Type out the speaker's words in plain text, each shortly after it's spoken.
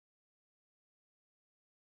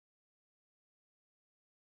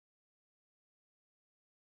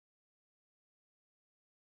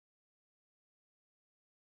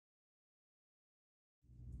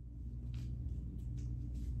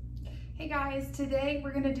Hey guys, today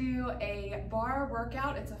we're gonna do a bar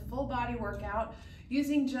workout. It's a full body workout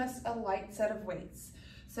using just a light set of weights.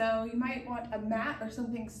 So you might want a mat or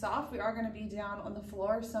something soft. We are gonna be down on the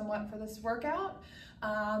floor somewhat for this workout.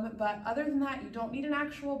 But other than that, you don't need an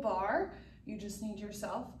actual bar. You just need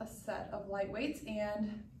yourself a set of light weights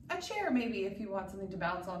and a chair maybe if you want something to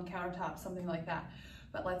bounce on, countertop, something like that.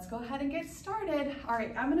 But let's go ahead and get started. All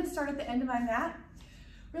right, I'm gonna start at the end of my mat.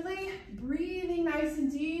 Really breathing nice and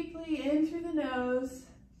deeply in through the nose.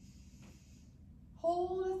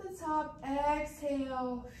 Hold at the top,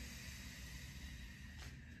 exhale.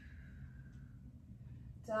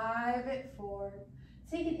 Dive it forward.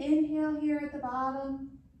 Take an inhale here at the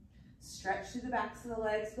bottom. Stretch through the backs of the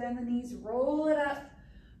legs, bend the knees, roll it up.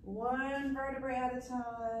 One vertebrae at a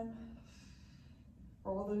time.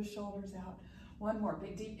 Roll those shoulders out. One more,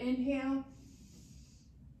 big deep inhale.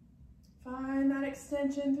 Find that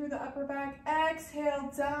extension through the upper back.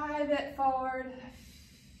 Exhale, dive it forward.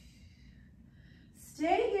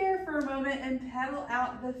 Stay here for a moment and pedal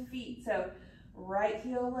out the feet. So right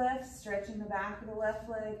heel lift, stretching the back of the left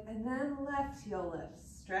leg, and then left heel lift,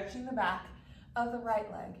 stretching the back of the right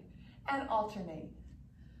leg, and alternate.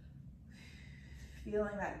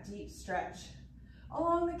 Feeling that deep stretch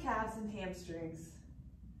along the calves and hamstrings.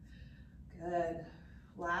 Good.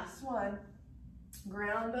 Last one.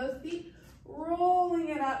 Ground both feet, rolling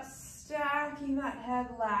it up, stacking that head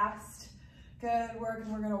last. Good work,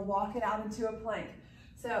 and we're gonna walk it out into a plank.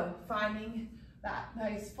 So finding that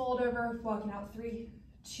nice fold over, walking out 3,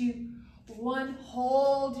 2, 1.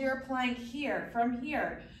 Hold your plank here. From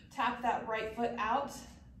here, tap that right foot out,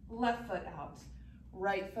 left foot out.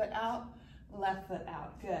 Right foot out, left foot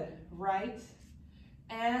out. Good. Right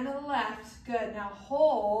and left. Good. Now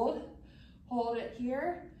hold it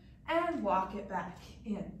here. And walk it back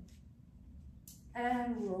in.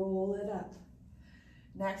 And roll it up.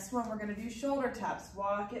 Next one, we're gonna do shoulder taps.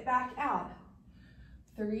 Walk it back out.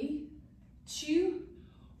 3, 2,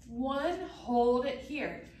 1. Hold it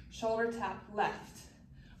here. Shoulder tap left.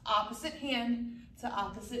 Opposite hand to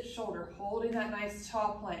opposite shoulder. Holding that nice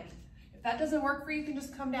tall plank. If that doesn't work for you, you can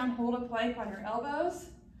just come down, hold a plank on your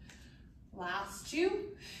elbows. Last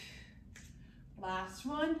 2. Last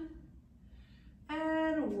one.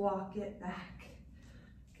 And walk it back.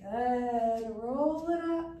 Good, roll it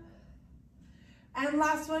up. And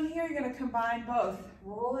last one here, you're gonna combine both.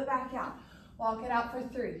 Roll it back out. Walk it out for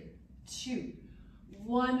 3, 2,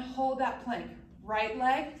 1. Hold that plank. Right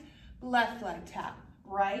leg, left leg tap.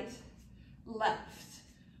 Right, left,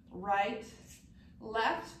 right,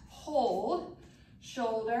 left. Hold,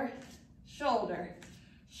 shoulder, shoulder,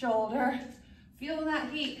 shoulder. Feeling that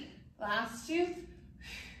heat. Last 2.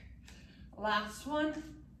 Last one.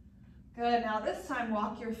 Good. Now this time,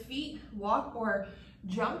 walk your feet, walk or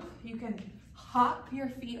jump. You can hop your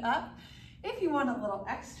feet up if you want a little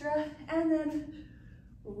extra, and then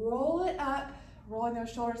roll it up, rolling those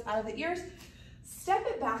shoulders out of the ears. Step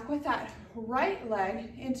it back with that right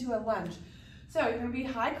leg into a lunge. So you're gonna be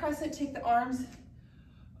high crescent, take the arms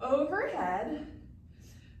overhead,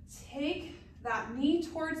 take that knee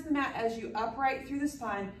towards the mat as you upright through the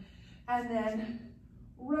spine, and then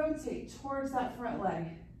rotate towards that front leg.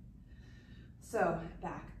 So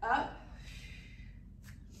back up,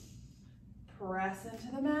 press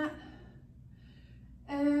into the mat,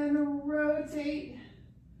 and rotate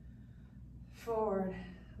forward.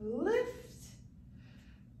 Lift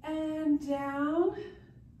and down.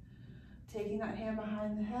 Taking that hand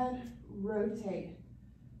behind the head, rotate.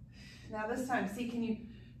 Now this time, see, can you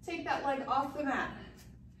take that leg off the mat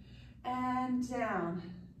and down?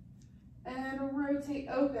 And rotate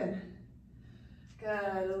open.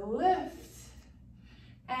 Good. Lift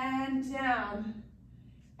and down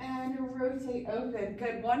and rotate open.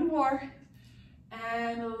 Good. One more.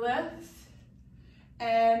 And lift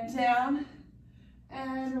and down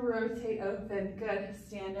and rotate open. Good.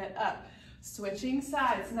 Stand it up. Switching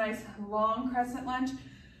sides. Nice long crescent lunge.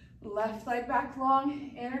 Left leg back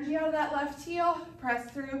long. Energy out of that left heel.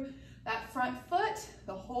 Press through that front foot,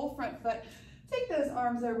 the whole front foot. Take those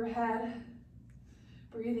arms overhead,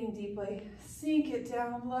 breathing deeply. Sink it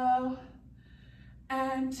down low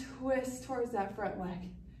and twist towards that front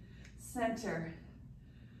leg. Center,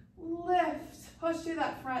 lift, push through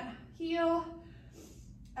that front heel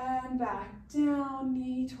and back down,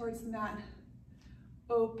 knee towards the mat.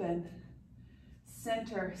 Open,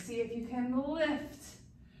 center. See if you can lift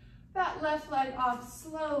that left leg off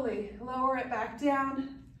slowly. Lower it back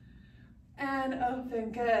down and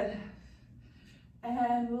open. Good.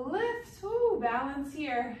 And lift, ooh, balance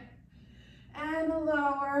here. And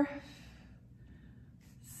lower,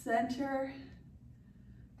 center.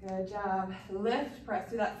 Good job. Lift, press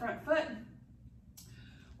through that front foot.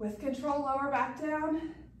 With control, lower back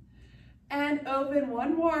down. And open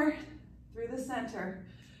one more through the center.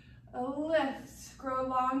 A lift, grow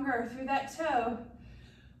longer through that toe.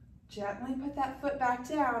 Gently put that foot back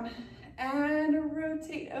down and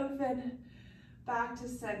rotate open back to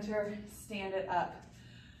center. Stand it up.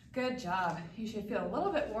 Good job. You should feel a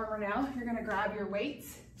little bit warmer now. You're gonna grab your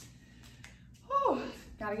weights. Whew,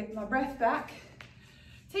 gotta get my breath back.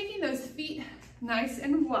 Taking those feet nice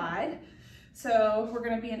and wide. So we're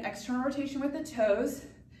gonna be in external rotation with the toes,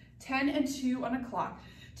 10 and 2 on a clock.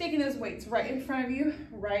 Taking those weights right in front of you,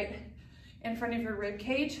 right in front of your rib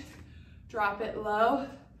cage. Drop it low,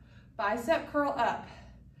 bicep curl up,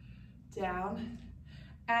 down,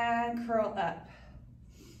 and curl up.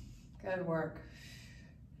 Good work.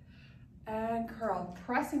 And curl,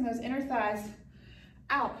 pressing those inner thighs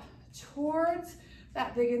out towards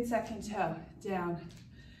that big and second toe, down.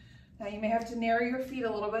 Now you may have to narrow your feet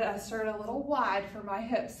a little bit. I started a little wide for my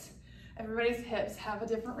hips. Everybody's hips have a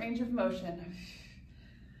different range of motion.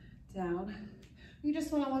 Down. You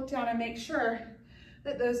just want to look down and make sure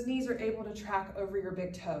that those knees are able to track over your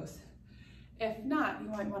big toes. If not, you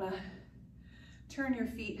might want to turn your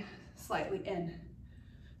feet slightly in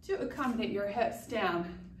to accommodate your hips.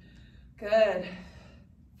 Down. Good.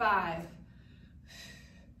 5,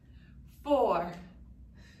 4,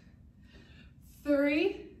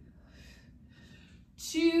 3,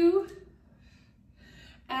 2,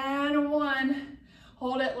 and 1.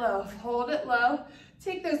 Hold it low, hold it low.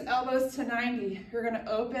 Take those elbows to 90. You're gonna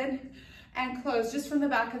open and close just from the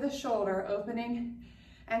back of the shoulder, opening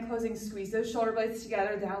and closing. Squeeze those shoulder blades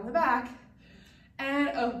together down the back and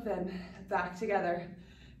open, back together.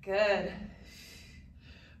 Good.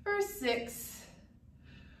 For 6,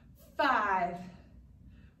 5,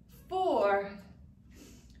 4,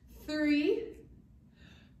 3,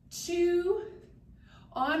 2,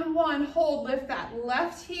 on 1. Hold, lift that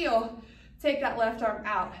left heel. Take that left arm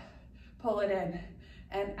out. Pull it in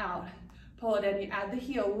and out. Pull it in. You add the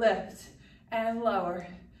heel, lift and lower.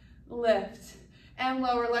 Lift and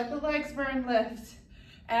lower. Let the legs burn. Lift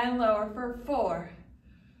and lower for 4.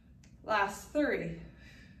 Last 3,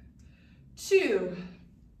 2,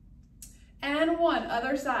 and 1.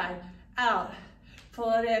 Other side. Out.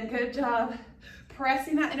 Pull it in. Good job.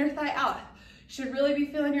 Pressing that inner thigh out. Should really be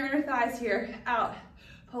feeling your inner thighs here. Out.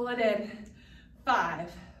 Pull it in.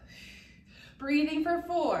 5. Breathing for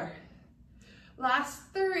 4. Last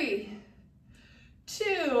 3,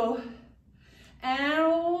 2, and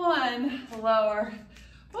 1. Lower.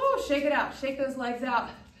 Oh, shake it out. Shake those legs out.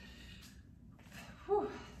 Whew.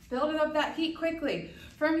 Building up that heat quickly.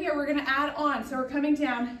 From here, we're gonna add on. So we're coming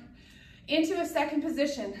down into a second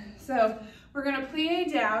position. So we're gonna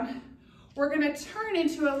plie down. We're gonna turn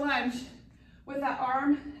into a lunge with that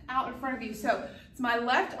arm out in front of you. So it's my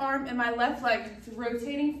left arm and my left leg. It's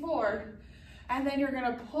rotating forward. And then you're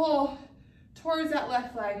gonna pull towards that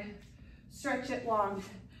left leg. Stretch it long,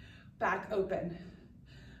 back open.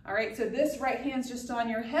 All right, so this right hand's just on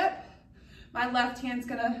your hip. My left hand's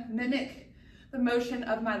gonna mimic the motion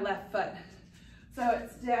of my left foot. So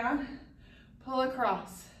it's down, pull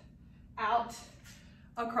across, out,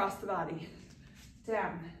 across the body,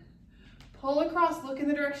 down. Pull across, look in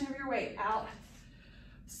the direction of your weight, out,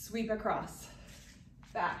 sweep across,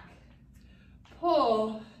 back,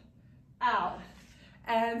 pull, out,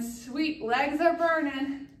 and sweep. Legs are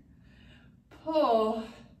burning, pull,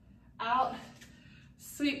 out,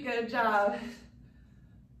 sweep, good job,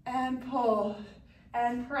 and pull,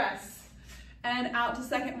 and press, and out to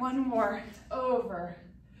second, one more, over,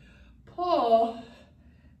 pull,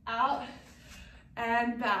 out,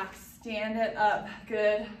 and back, stand it up,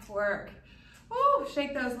 good work. Woo,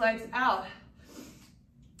 shake those legs out.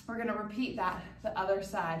 We're gonna repeat that the other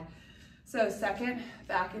side. So second,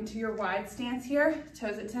 back into your wide stance here,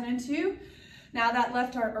 toes at 10 and 2. Now that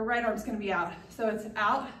left arm or right arm's gonna be out. So it's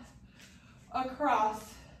out,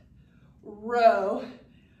 across, row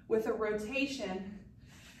with a rotation,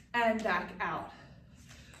 and back out.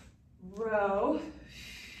 Row,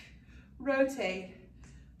 rotate,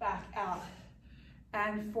 back out,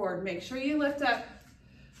 and forward. Make sure you lift up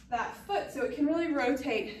that foot so it can really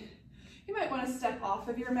rotate. You might want to step off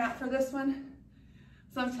of your mat for this one.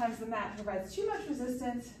 Sometimes the mat provides too much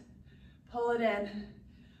resistance. Pull it in,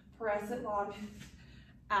 press it long,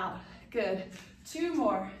 out. Good. 2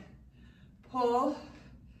 more. Pull,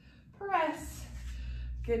 press.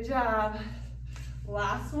 Good job.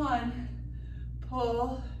 Last one.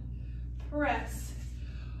 Pull, press,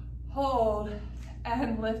 hold,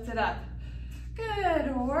 and lift it up.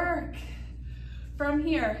 Good work. From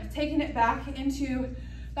here, taking it back into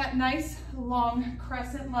that nice long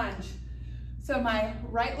crescent lunge. So my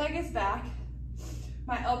right leg is back.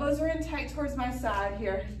 My elbows are in tight towards my side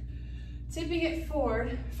here. Tipping it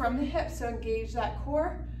forward from the hips, so engage that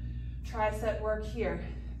core. Tricep work here.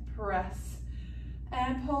 Press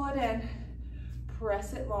and pull it in.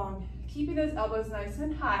 Press it long. Keeping those elbows nice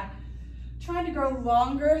and high. Trying to go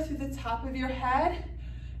longer through the top of your head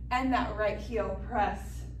and that right heel.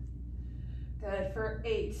 Press. Good for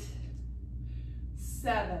 8,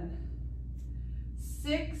 7,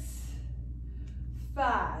 6,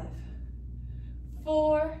 5,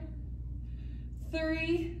 4,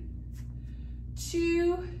 3,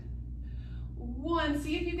 2, 1.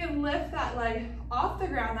 See if you can lift that leg off the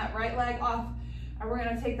ground, that right leg off, and we're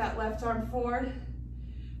gonna take that left arm forward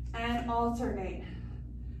and alternate.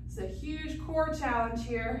 It's a huge core challenge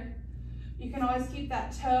here. You can always keep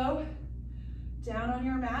that toe down on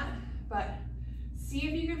your mat, but see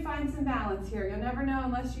if you can find some balance here. You'll never know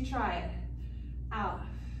unless you try it. Out,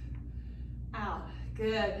 out,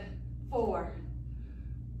 good. 4,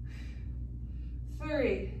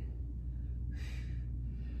 3,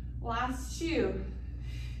 last 2,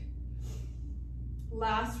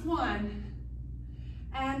 last 1,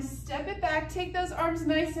 and step it back. Take those arms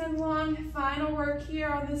nice and long. Final work here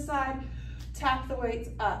on this side. Tap the weights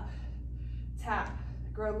up. Tap.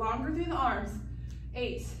 Grow longer through the arms.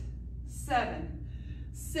 8, 7,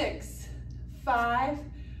 6, 5,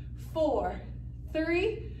 4,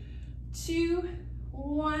 3, 2,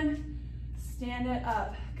 1. Stand it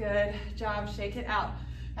up. Good job. Shake it out.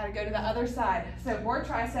 Gotta go to the other side. So more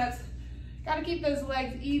triceps. Gotta keep those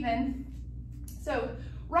legs even. So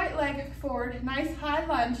right leg forward. Nice high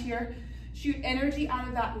lunge here. Shoot energy out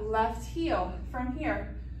of that left heel from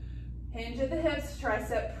here. Hinge at the hips,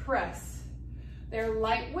 tricep press. They're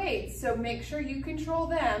light weights, so make sure you control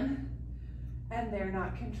them and they're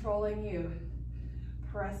not controlling you.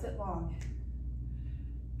 Press it long.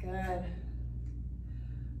 Good.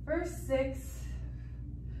 For 6,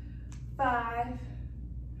 5,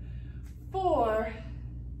 4,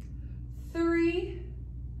 3,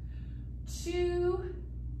 2,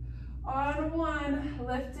 on 1,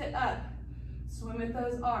 lift it up. Swim with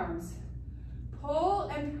those arms. Pull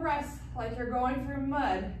and press like you're going through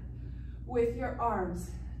mud with your arms.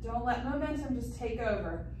 Don't let momentum just take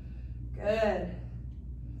over. Good.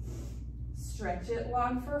 Stretch it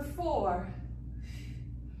long for 4,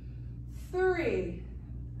 3,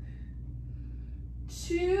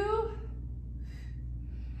 2,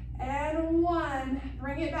 and 1.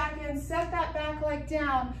 Bring it back in, set that back leg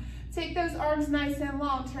down. Take those arms nice and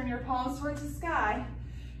long, turn your palms towards the sky,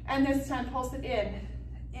 and this time pulse it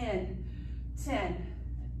in, 10,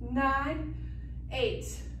 9, 8,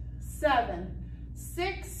 7,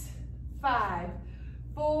 6, 5,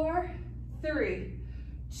 4, 3,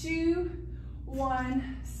 2,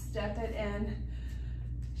 1, step it in,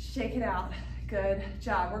 shake it out. Good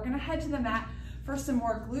job. We're gonna head to the mat for some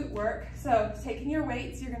more glute work. So taking your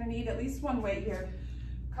weights, you're gonna need at least one weight here.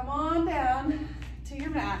 Come on down to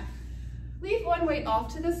your mat. Leave one weight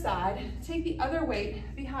off to the side. Take the other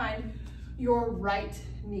weight behind your right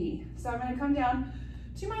knee. So I'm gonna come down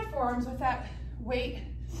to my forearms with that weight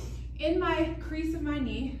in my crease of my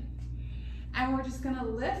knee, and we're just gonna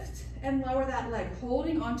lift and lower that leg,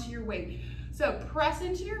 holding onto your weight. So press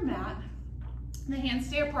into your mat, the hands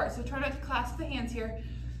stay apart, so try not to clasp the hands here.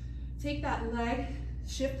 Take that leg,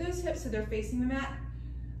 shift those hips so they're facing the mat,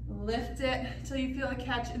 lift it till you feel a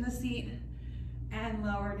catch in the seat, and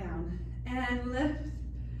lower down, and lift,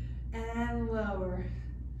 and lower.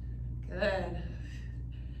 Good.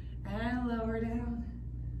 And lower down,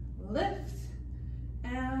 lift,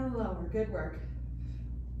 and lower. Good work.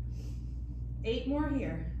 8 more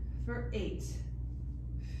here for 8,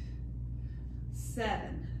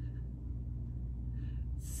 7,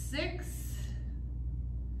 6,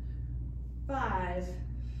 5,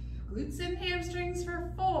 glutes and hamstrings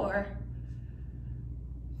for 4,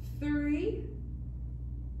 3,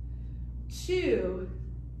 2,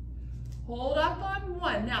 hold up on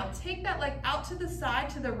 1. Now take that leg out to the side,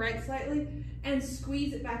 to the right slightly, and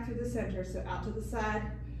squeeze it back through the center. So out to the side,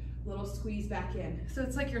 little squeeze back in. So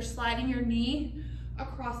it's like you're sliding your knee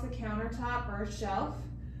across the countertop or a shelf,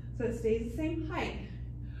 so it stays the same height.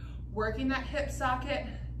 Working that hip socket,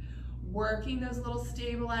 working those little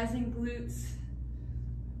stabilizing glutes.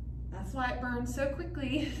 That's why it burns so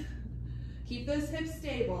quickly. Keep those hips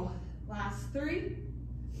stable. Last 3,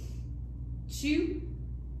 2,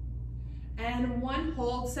 and 1.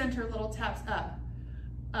 Hold center, little taps up,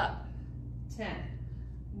 up. 10,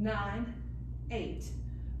 9, 8,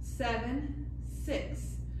 7,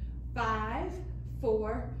 6, 5,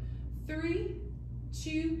 4, 3,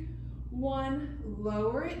 2, 1,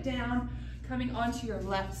 lower it down, coming onto your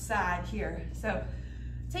left side here. So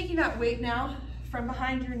taking that weight now from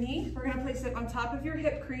behind your knee, we're gonna place it on top of your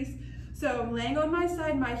hip crease. So I'm laying on my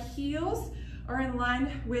side, my heels are in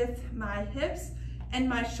line with my hips and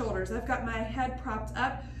my shoulders. I've got my head propped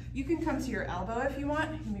up. You can come to your elbow if you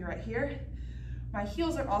want. You can be right here. My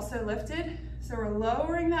heels are also lifted. So we're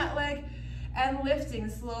lowering that leg and lifting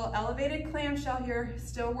this little elevated clamshell here,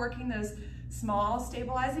 still working those small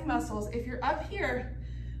stabilizing muscles. If you're up here,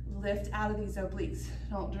 lift out of these obliques.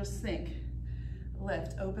 Don't just think.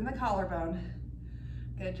 Lift, open the collarbone.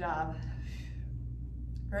 Good job.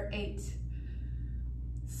 For 8,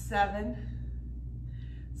 7,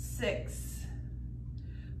 6,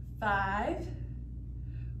 5,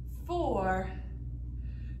 4,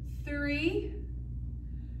 3,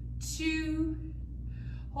 2,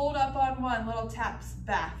 hold up on 1, little taps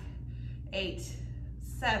back. 8,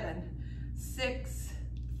 7, 6,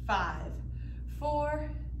 5,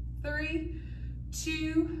 4, 3,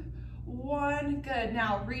 2, 1. Good.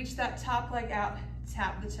 Now reach that top leg out,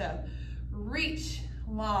 tap the toe. Reach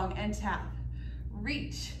long and tap.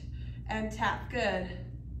 Reach and tap. Good.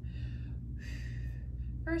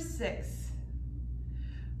 For 6,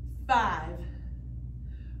 5,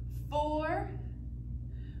 4,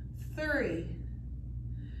 3,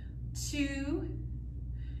 2,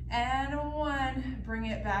 and 1. Bring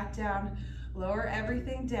it back down. Lower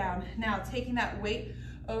everything down. Now taking that weight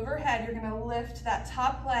overhead, you're gonna lift that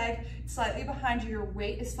top leg slightly behind you. Your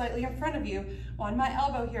weight is slightly in front of you. On my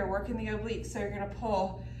elbow here, working the obliques. So you're gonna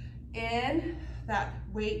pull in, that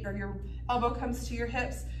weight or your elbow comes to your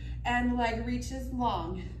hips and leg reaches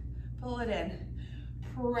long. Pull it in,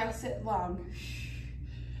 press it long.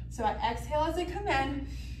 So I exhale as I come in,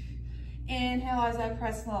 inhale as I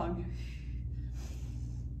press long.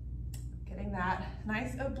 Getting that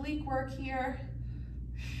nice oblique work here.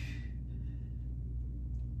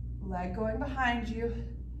 Leg going behind you,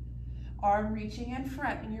 arm reaching in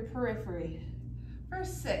front in your periphery. For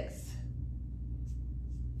 6,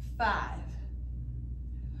 5,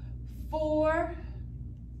 4,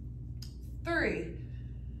 3,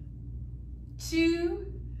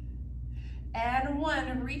 2, and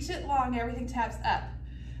 1. Reach it long, everything taps up,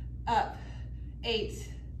 up. 8,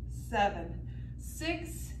 7,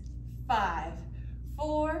 6, 5,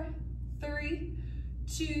 4, 3,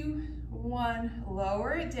 2, 1.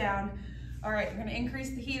 Lower it down. All right, you're gonna increase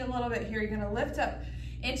the heat a little bit here. You're gonna lift up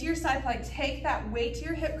into your side plank. Take that weight to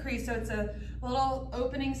your hip crease so it's a little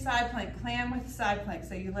opening side plank. Clam with side plank.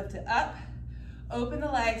 So you lift it up, open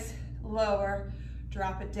the legs, lower,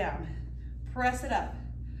 drop it down. Press it up,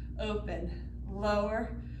 open,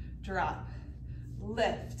 lower, drop,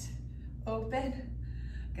 lift, open.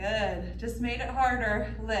 Good. Just made it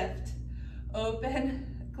harder. Lift,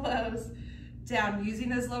 open, close, down. Using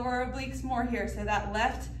those lower obliques more here. So that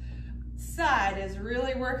left side is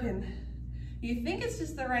really working. You think it's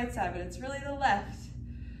just the right side, but it's really the left.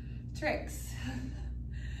 Tricks.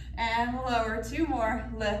 And lower. 2 more.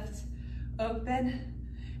 Lift, open,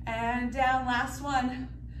 and down. Last one.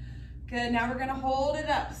 Good. Now we're going to hold it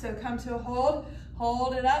up. So come to a hold.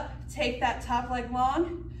 Hold it up. Take that top leg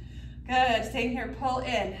long. Good. Staying here. Pull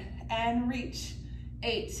in and reach.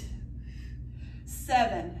 8,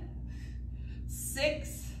 7,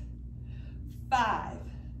 6, 5,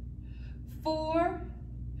 4,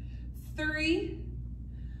 3,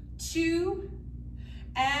 2,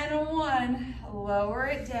 and 1. Lower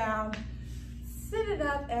it down. Sit it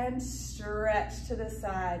up and stretch to the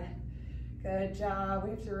side. Good job. We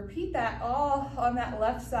have to repeat that all on that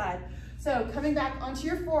left side. So coming back onto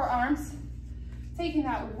your forearms, taking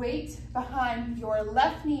that weight behind your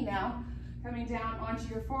left knee now, coming down onto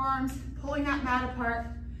your forearms, pulling that mat apart.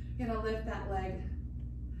 You're gonna lift that leg.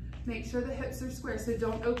 Make sure the hips are square. So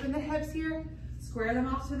don't open the hips here. Square them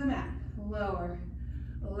off to the mat. Lower.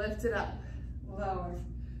 Lift it up. Lower.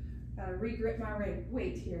 Gotta re-grip my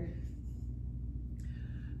weight here.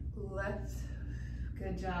 Lift.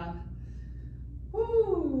 Good job.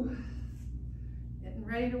 Woo. Getting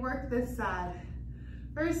ready to work this side.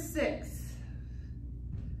 For 6,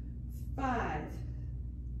 5,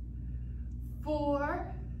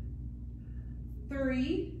 4,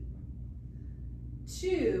 3,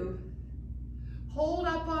 2, hold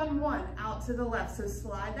up on 1, out to the left. So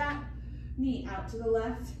slide that knee out to the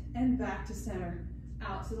left and back to center.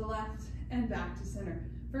 Out to the left and back to center.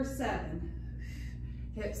 For 7,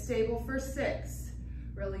 hip stable for 6.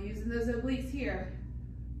 Really using those obliques here.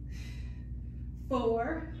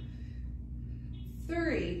 4,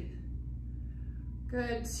 3,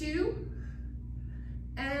 good, 2,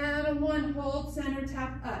 and 1. Hold center,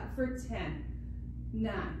 tap up for 10,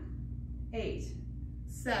 9, 8,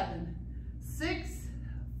 7, 6,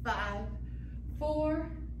 5,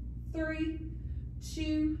 4, 3,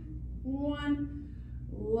 2, 1.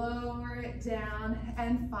 Lower it down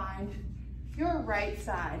and find your right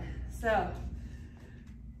side. So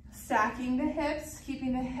stacking the hips,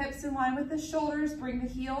 keeping the hips in line with the shoulders, bring the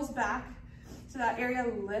heels back to that area,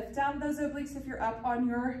 lift down those obliques if you're up on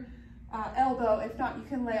your elbow. If not, you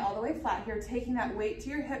can lay all the way flat here, taking that weight to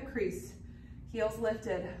your hip crease. Heels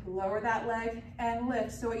lifted, lower that leg and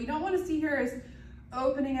lift. So what you don't want to see here is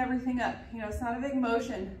opening everything up. You know, it's not a big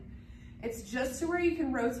motion. It's just to where you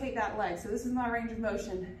can rotate that leg. So this is my range of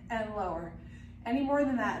motion, and lower. Any more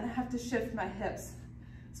than that, and I have to shift my hips.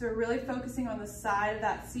 So we're really focusing on the side of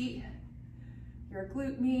that seat, your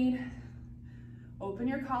glute med. Open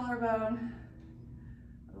your collarbone,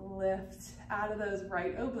 lift out of those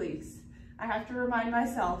right obliques. I have to remind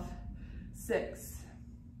myself, 6,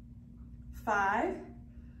 5,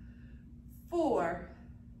 4,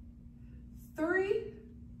 3,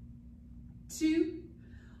 2,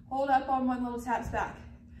 hold up on one little taps back,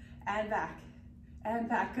 and back, and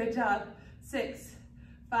back. Good job. 6,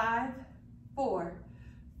 5, 4,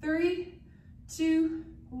 3, 2,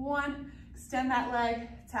 1. Extend that leg,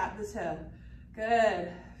 tap the toe.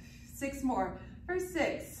 Good. 6 more. For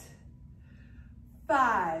 6,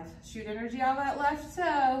 5. Shoot energy out of that left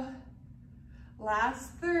toe.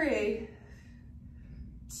 Last 3,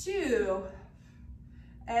 2,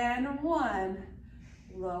 and 1.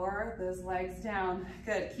 Lower those legs down.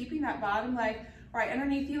 Good. Keeping that bottom leg right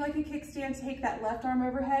underneath you like a kickstand. Take that left arm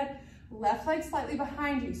overhead, left leg slightly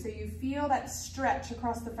behind you so you feel that stretch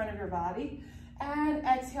across the front of your body. And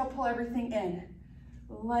exhale, pull everything in.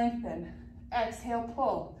 Lengthen. Exhale,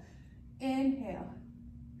 pull. Inhale.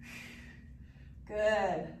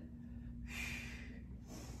 Good.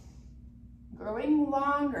 Growing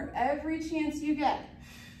longer every chance you get.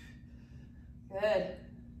 Good.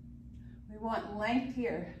 We want length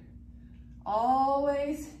here.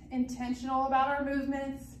 Always intentional about our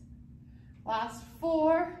movements. Last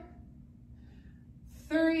 4,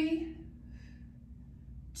 3,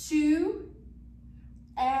 2,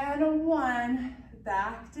 and 1.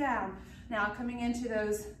 Back down. Now coming into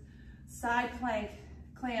those side plank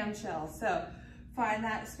clamshells. So find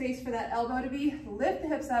that space for that elbow to be. Lift the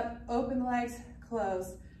hips up, open the legs,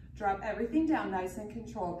 close. Drop everything down, nice and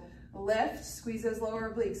controlled. Lift, squeeze those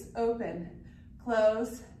lower obliques, open,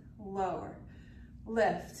 close, lower.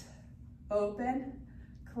 Lift, open,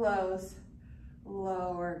 close,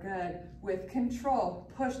 lower. Good. With control,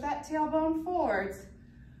 push that tailbone forwards.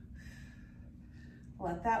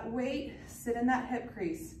 Let that weight sit in that hip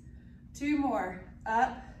crease. 2 more.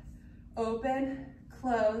 Up, open,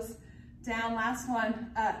 close, down. Last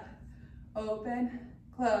one. Up, open,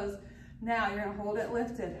 close. Now you're going to hold it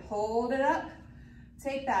lifted. Hold it up.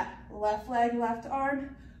 Take that left leg, left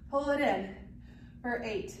arm, pull it in for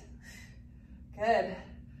 8. Good.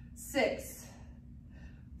 6,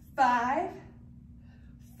 5,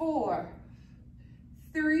 4,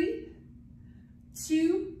 3,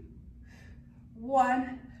 2,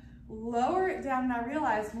 1. Lower it down. And I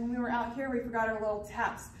realized when we were out here, we forgot our little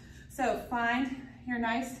taps. So find your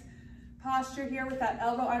nice posture here with that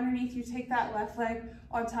elbow underneath you. Take that left leg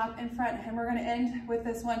on top in front, and we're going to end with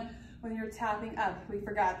this one when you're tapping up. We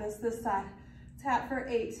forgot this side. Tap for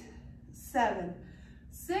 8, 7,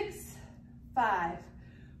 6, 5,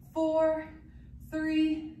 4,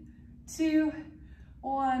 3, 2,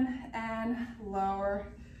 1, and lower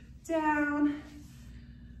down.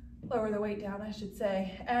 Lower the weight down, I should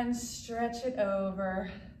say, and stretch it over.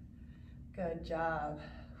 Good job.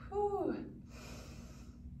 Whew.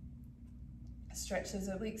 Stretch those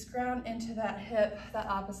obliques, ground into that hip, that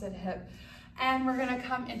opposite hip. And we're gonna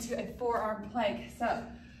come into a forearm plank. So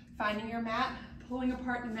finding your mat, pulling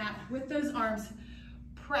apart the mat with those arms,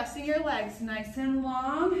 pressing your legs nice and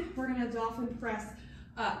long. We're gonna dolphin press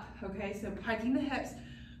up, okay? So hiking the hips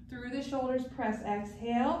through the shoulders, press,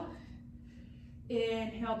 exhale.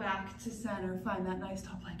 Inhale back to center. Find that nice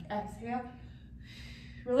tall plank. Exhale.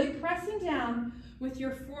 Really pressing down with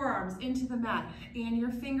your forearms into the mat and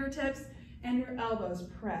your fingertips and your elbows.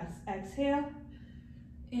 Press. Exhale.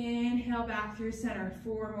 Inhale back through center.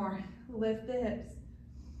 4 more. Lift the hips.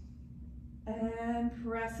 And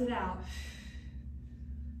press it out.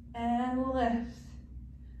 And lift.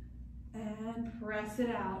 And press it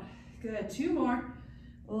out. Good. 2 more.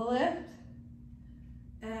 Lift.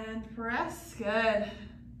 And press, good.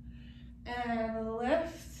 And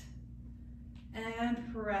lift,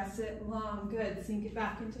 and press it long, good. Sink it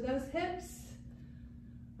back into those hips.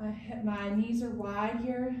 My knees are wide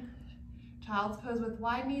here. Child's pose with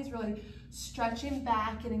wide knees, really stretching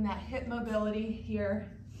back, getting that hip mobility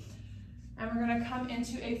here. And we're gonna come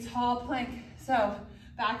into a tall plank. So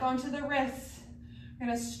back onto the wrists. We're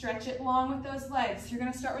gonna stretch it long with those legs. You're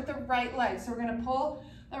gonna start with the right leg. So we're gonna pull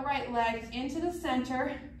the right leg into the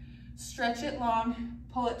center, stretch it long,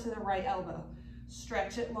 pull it to the right elbow.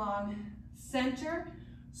 Stretch it long, center,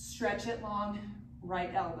 stretch it long,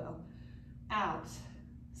 right elbow. Out,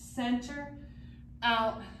 center,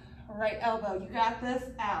 out, right elbow. You got this,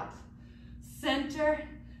 out. Center,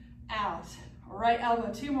 out, right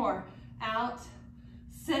elbow. Two more, out,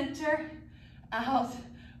 center, out,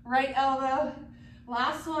 right elbow.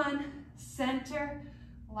 Last one, center,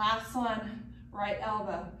 last one, right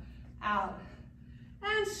elbow, out.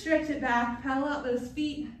 And stretch it back, pedal out those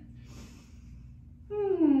feet.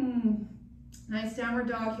 Nice downward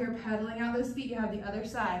dog here, pedaling out those feet. You have the other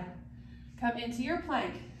side. Come into your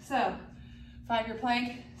plank. So find your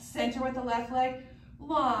plank, center with the left leg,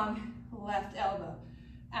 long left elbow,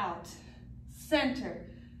 out, center,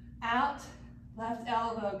 out, left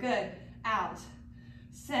elbow, good, out,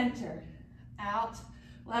 center, out,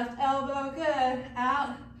 left elbow, good,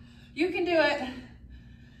 out. You can do it.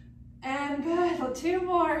 And good, well, two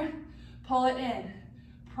more. Pull it in,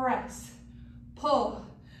 press, pull.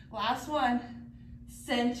 Last one,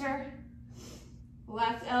 center,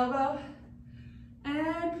 left elbow,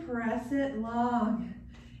 and press it long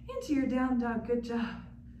into your down dog. Good job.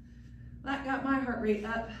 That got my heart rate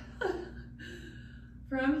up.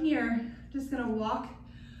 From here, just gonna walk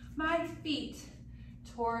my feet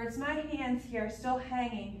towards my hands here, still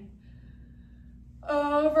hanging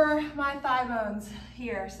over my thigh bones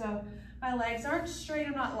here. So my legs aren't straight,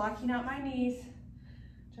 I'm not locking out my knees,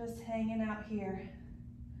 just hanging out here.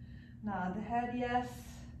 Nod the head, yes.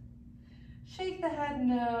 Shake the head,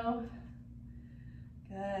 no.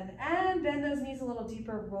 Good, and bend those knees a little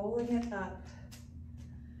deeper, rolling it up.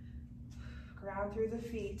 Ground through the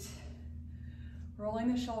feet.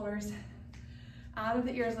 Rolling the shoulders out of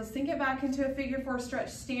the ears. Let's sink it back into a figure four stretch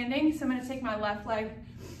standing. So I'm gonna take my left leg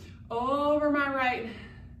over my right,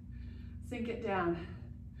 sink it down.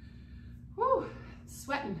 Whew,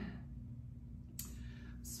 sweating.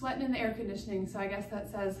 Sweating in the air conditioning, so I guess that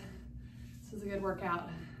says this is a good workout.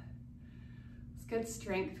 It's good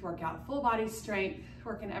strength workout, full body strength,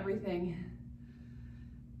 working everything.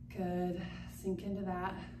 Good, sink into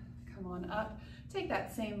that. Come on up, take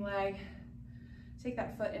that same leg, take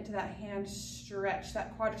that foot into that hand, stretch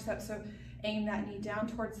that quadricep, so aim that knee down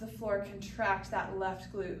towards the floor, contract that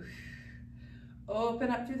left glute. Open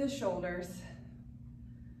up through the shoulders.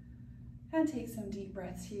 And take some deep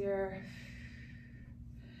breaths here.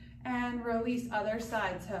 And release other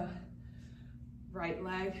side, so right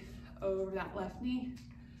leg over that left knee.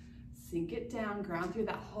 Sink it down, ground through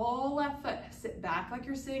that whole left foot. Sit back like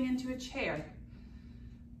you're sitting into a chair.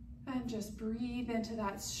 And just breathe into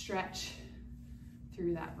that stretch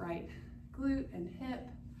through that right glute and hip.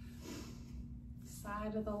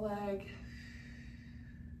 Side of the leg.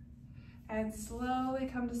 And slowly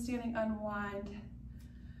come to standing, unwind.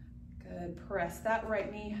 Good, press that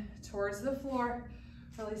right knee towards the floor.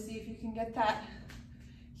 Really see if you can get that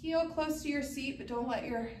heel close to your seat, but don't let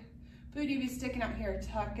your booty be sticking out here.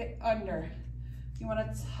 Tuck it under. You want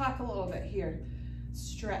to tuck a little bit here.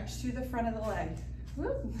 Stretch through the front of the leg.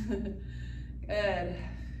 Whoop. Good.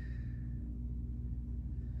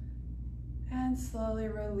 And slowly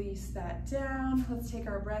release that down. Let's take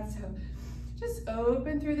our breath. So just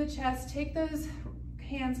open through the chest. Take those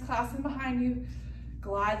hands clasping behind you.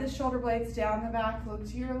 Glide the shoulder blades down the back. Look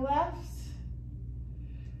to your left.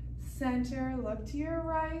 Center, look to your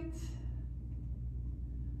right.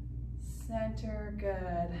 Center,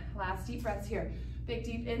 good. Last deep breaths here. Big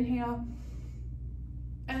deep inhale.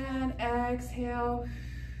 And exhale.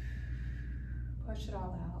 Push it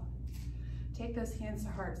all out. Take those hands to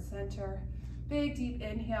heart center. Big deep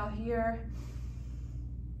inhale here.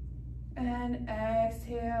 And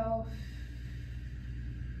exhale.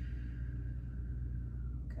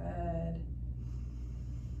 Good.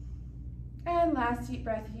 And last deep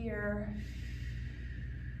breath here.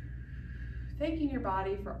 Thanking your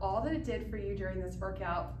body for all that it did for you during this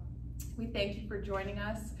workout. We thank you for joining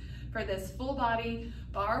us for this full body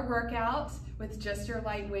bar workout with just your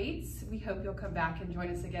light weights. We hope you'll come back and join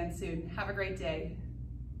us again soon. Have a great day.